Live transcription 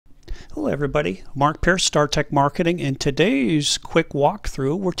Hello everybody, Mark Pierce, StarTech Marketing. In today's quick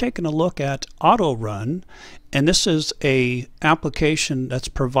walkthrough, we're taking a look at Auto Run, and this is a application that's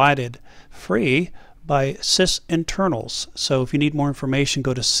provided free by Sysinternals. So if you need more information,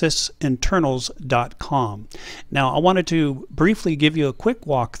 go to sysinternals.com. Now I wanted to briefly give you a quick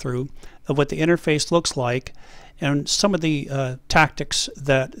walkthrough of what the interface looks like and some of the tactics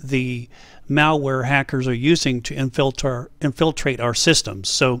that the malware hackers are using to infiltrate our systems.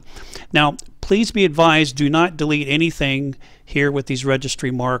 So now please be advised, do not delete anything here with these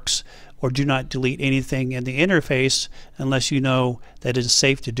registry marks, or do not delete anything in the interface unless you know that it is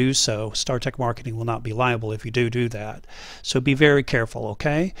safe to do so. StarTech Marketing will not be liable if you do that. So be very careful,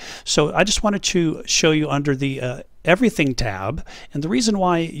 okay? So I just wanted to show you under the Everything tab, and the reason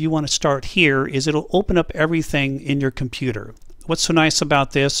why you want to start here is it'll open up everything in your computer. What's so nice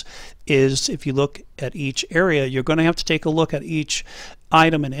about this is if you look at each area, you're going to have to take a look at each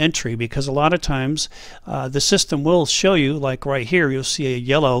item and entry, because a lot of times the system will show you, like right here, you'll see a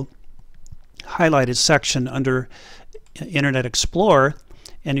yellow highlighted section under Internet Explorer,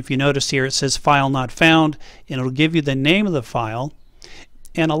 and if you notice here it says file not found, and it'll give you the name of the file.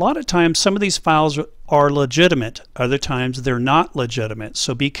 And a lot of times some of these files are legitimate, other times they're not legitimate,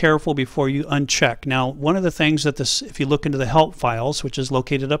 so be careful before you uncheck. Now one of the things that this, if you look into the help files, which is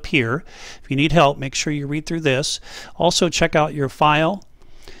located up here, if you need help, make sure you read through this. Also check out your file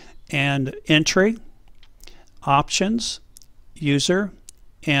and entry, options, user,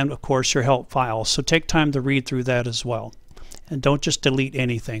 and of course your help files. So take time to read through that as well, and don't just delete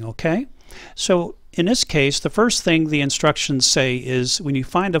anything, okay? So in this case, the first thing the instructions say is when you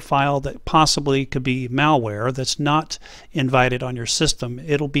find a file that possibly could be malware that's not invited on your system,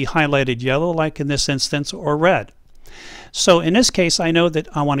 it'll be highlighted yellow like in this instance, or red. So in this case, I know that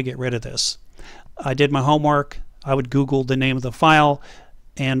I want to get rid of this. I did my homework. I would Google the name of the file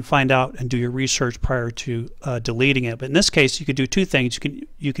and find out and do your research prior to deleting it. But in this case, you could do two things.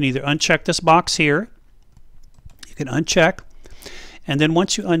 You can either uncheck this box here. You can uncheck. And then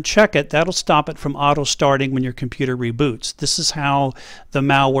once you uncheck it, that'll stop it from auto-starting when your computer reboots. This is how the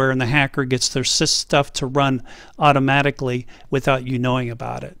malware and the hacker gets their stuff to run automatically without you knowing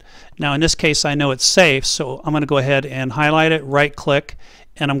about it. Now in this case, I know it's safe, so I'm going to go ahead and highlight it, right-click,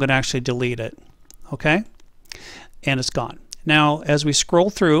 and I'm going to actually delete it. Okay? And it's gone. Now as we scroll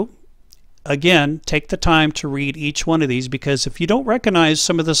through, again, take the time to read each one of these, because if you don't recognize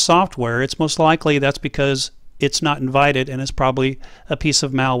some of the software, it's most likely that's because it's not invited and it's probably a piece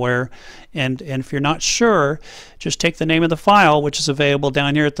of malware. And if you're not sure, just take the name of the file, which is available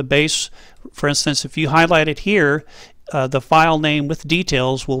down here at the base. For instance, if you highlight it here, the file name with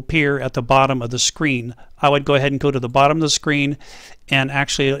details will appear at the bottom of the screen. I would go ahead and go to the bottom of the screen, and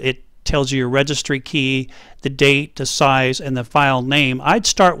actually it tells you your registry key, the date, the size, and the file name. I'd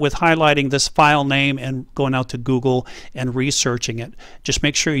start with highlighting this file name and going out to Google and researching it. Just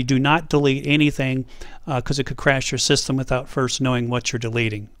make sure you do not delete anything, because it could crash your system without first knowing what you're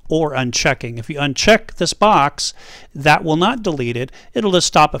deleting or unchecking. If you uncheck this box, that will not delete it. It'll just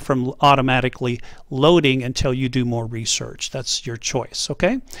stop it from automatically loading until you do more research. That's your choice,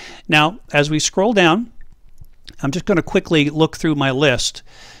 okay? Now, as we scroll down, I'm just going to quickly look through my list.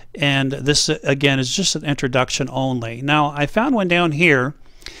 And this again is just an introduction only. Now I found one down here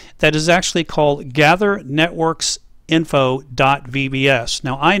that is actually called gathernetworksinfo.vbs.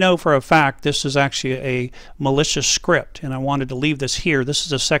 Now I know for a fact this is actually a malicious script, and I wanted to leave this here. This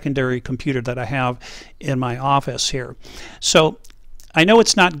is a secondary computer that I have in my office here. So I know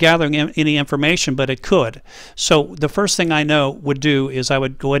it's not gathering any information, but it could. So the first thing I know would do is I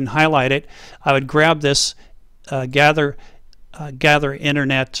would go ahead and highlight it. I would grab this gather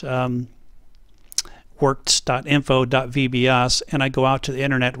internet works.info.vbs, and I go out to the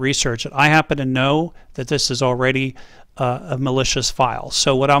internet research it. I happen to know that this is already a malicious file.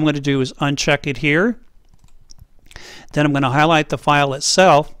 So what I'm going to do is uncheck it here. Then I'm going to highlight the file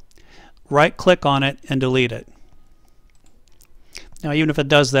itself, right click on it, and delete it. Now even if it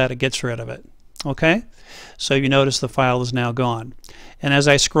does that, it gets rid of it. Okay? So you notice the file is now gone. And as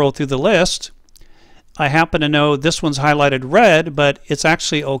I scroll through the list, I happen to know this one's highlighted red, but it's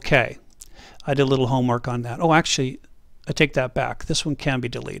actually okay. I did a little homework on that. Oh, actually, I take that back. This one can be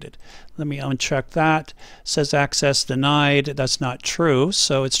deleted. Let me uncheck that. It says access denied. That's not true,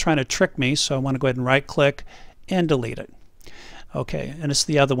 so it's trying to trick me, so I want to go ahead and right-click and delete it. Okay, and it's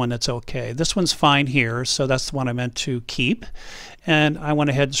the other one that's okay. This one's fine here, so that's the one I meant to keep. And I went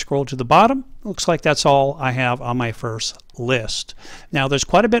ahead and scrolled to the bottom. Looks like that's all I have on my first list. Now there's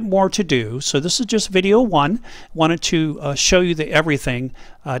quite a bit more to do, so this is just video one. Wanted to show you the everything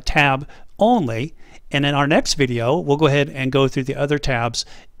tab only, And in our next video, we'll go ahead and go through the other tabs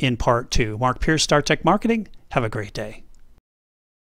in part 2. Mark Pierce, StarTech Marketing. Have a great day.